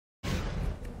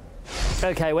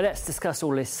OK, well, let's discuss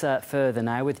all this further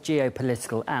now with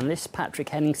geopolitical analyst Patrick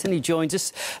Henningsen, who joins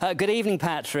us. Good evening,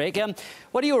 Patrick.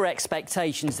 What are your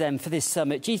expectations, then, for this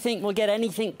summit? Do you think we'll get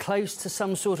anything close to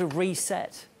some sort of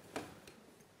reset?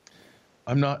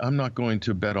 I'm not going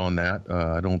to bet on that.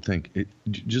 I don't think it.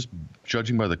 Just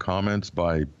judging by the comments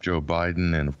by Joe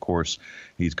Biden, and of course,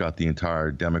 he's got the entire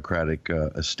Democratic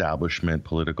establishment,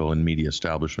 political and media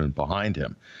establishment behind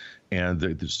him, and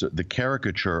the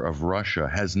caricature of Russia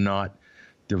has not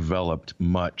developed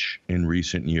much in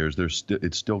recent years.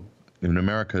 It's still in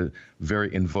America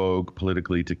very in vogue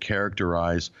politically to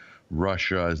characterize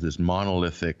Russia as this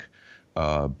monolithic,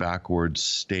 backwards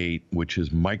state, which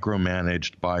is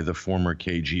micromanaged by the former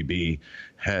KGB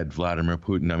head, Vladimir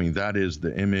Putin. I mean, that is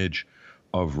the image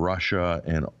of Russia,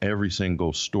 and every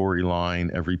single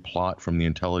storyline, every plot from the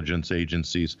intelligence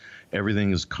agencies,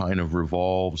 everything is kind of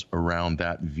revolves around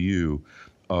that view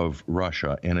of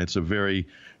Russia. And it's a very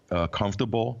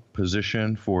comfortable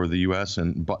position for the U.S.,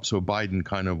 and so Biden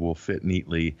kind of will fit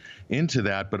neatly into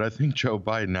that. But I think Joe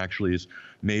Biden actually is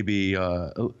maybe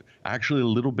actually a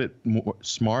little bit more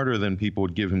smarter than people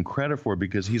would give him credit for,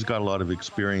 because he's got a lot of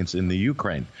experience in the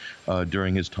Ukraine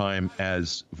during his time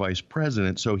as vice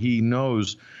president. So he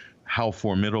knows how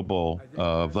formidable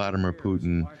Vladimir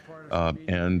Putin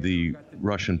and the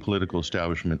Russian political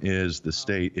establishment is, the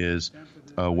state is,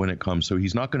 when it comes. So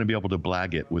he's not going to be able to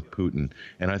blag it with Putin.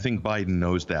 And I think Biden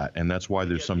knows that. And that's why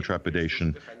there's some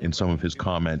trepidation in some of his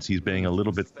comments. He's being a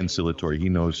little bit conciliatory. He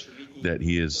knows that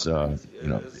he is,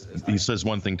 he says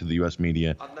one thing to the U.S.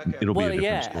 media, it'll be a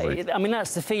different story. I mean,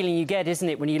 that's the feeling you get, isn't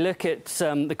it, when you look at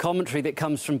the commentary that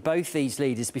comes from both these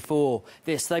leaders before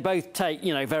this. They both take,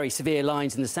 very severe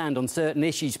lines in the sand on certain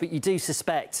issues, but you do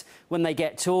suspect when they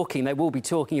get talking, they will be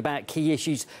talking about key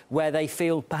issues where they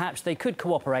feel perhaps they could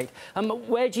cooperate.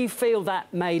 Where do you feel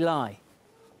that may lie?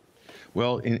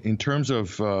 Well, in terms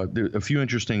of a few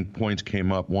interesting points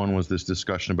came up. One was this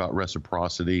discussion about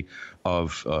reciprocity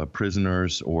of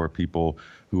prisoners or people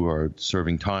who are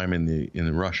serving time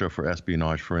in Russia for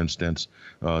espionage, for instance,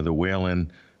 the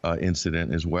Whelan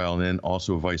incident as well, and then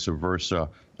also vice versa,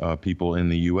 people in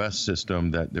the U.S.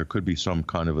 system, that there could be some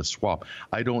kind of a swap.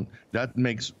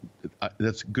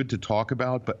 That's good to talk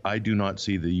about, but I do not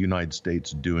see the United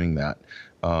States doing that,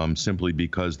 simply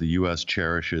because the U.S.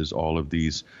 cherishes all of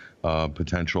these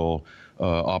potential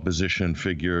opposition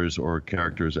figures or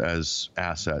characters as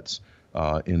assets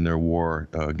in their war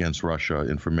against Russia,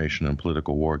 information and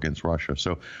political war against Russia.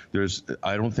 So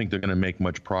I don't think they're going to make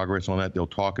much progress on that. They'll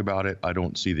talk about it. I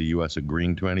don't see the U.S.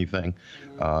 agreeing to anything.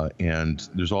 And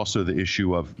there's also the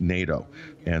issue of NATO.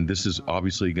 And this is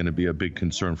obviously going to be a big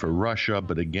concern for Russia.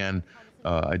 But again,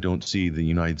 I don't see the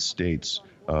United States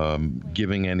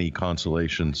giving any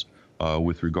consolations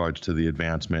with regards to the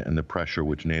advancement and the pressure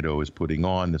which NATO is putting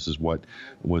on. This is what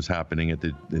was happening at the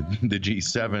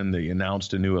G7. They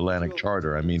announced a new Atlantic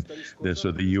Charter. I mean,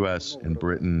 so the U.S. and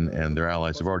Britain and their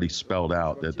allies have already spelled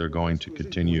out that they're going to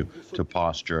continue to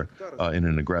posture in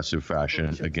an aggressive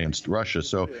fashion against Russia.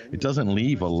 So it doesn't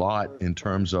leave a lot in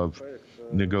terms of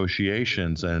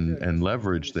negotiations and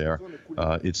leverage there.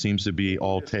 It seems to be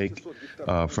all take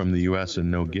from the U.S.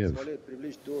 and no give.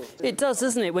 It does,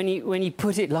 doesn't it, when you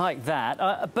put it like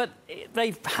that? But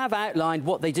they have outlined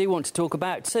what they do want to talk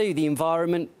about too: the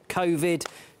environment, COVID,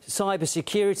 cyber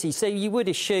security. So you would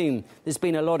assume there's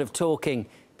been a lot of talking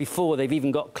before they've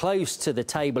even got close to the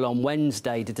table on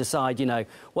Wednesday to decide,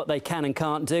 what they can and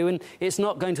can't do. And it's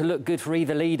not going to look good for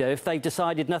either leader if they've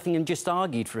decided nothing and just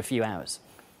argued for a few hours.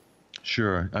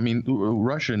 Sure. I mean,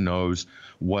 Russia knows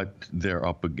what they're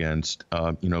up against,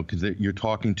 because you're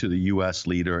talking to the U.S.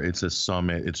 leader. It's a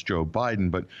summit. It's Joe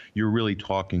Biden, but you're really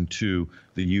talking to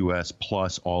the U.S.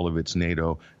 plus all of its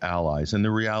NATO allies. And the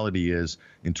reality is,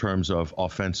 in terms of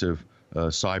offensive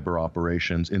cyber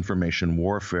operations, information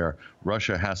warfare,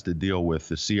 Russia has to deal with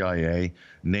the CIA,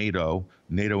 NATO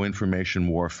information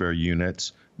warfare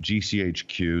units,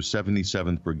 GCHQ,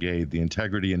 77th Brigade, the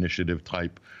Integrity Initiative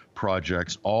type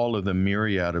projects, all of the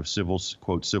myriad of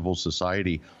quote, civil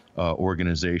society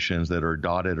organizations that are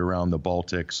dotted around the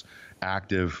Baltics,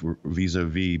 active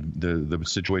vis-a-vis the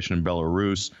situation in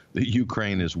Belarus, the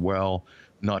Ukraine as well,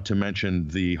 not to mention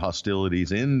the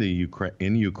hostilities in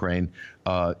Ukraine,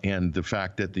 and the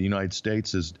fact that the United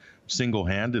States has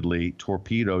single-handedly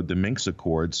torpedoed the Minsk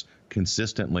Accords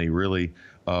consistently, really,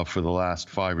 for the last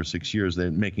 5 or 6 years.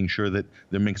 They're making sure that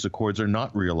the Minsk Accords are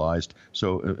not realized,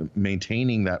 so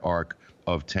maintaining that arc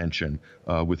of tension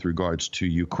with regards to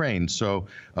Ukraine. So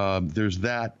there's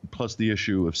that, plus the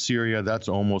issue of Syria. That's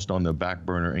almost on the back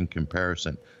burner in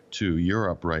comparison to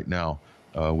Europe right now.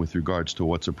 with regards to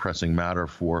what's a pressing matter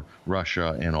for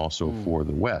Russia and also for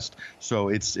the West. So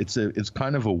it's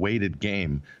kind of a weighted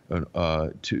game.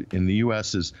 In the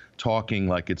U.S. is talking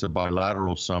like it's a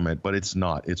bilateral summit, but it's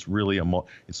not. It's really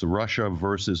it's Russia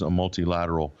versus a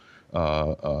multilateral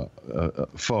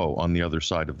foe on the other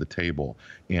side of the table.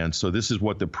 And so this is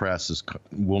what the press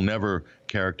will never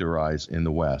characterize in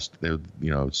the West.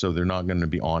 So they're not going to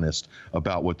be honest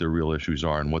about what their real issues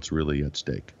are and what's really at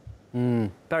stake.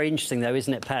 Very interesting, though,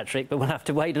 isn't it, Patrick? But we'll have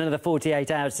to wait another 48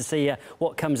 hours to see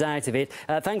what comes out of it.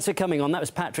 Thanks for coming on. That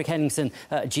was Patrick Henningsen,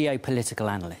 geopolitical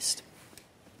analyst.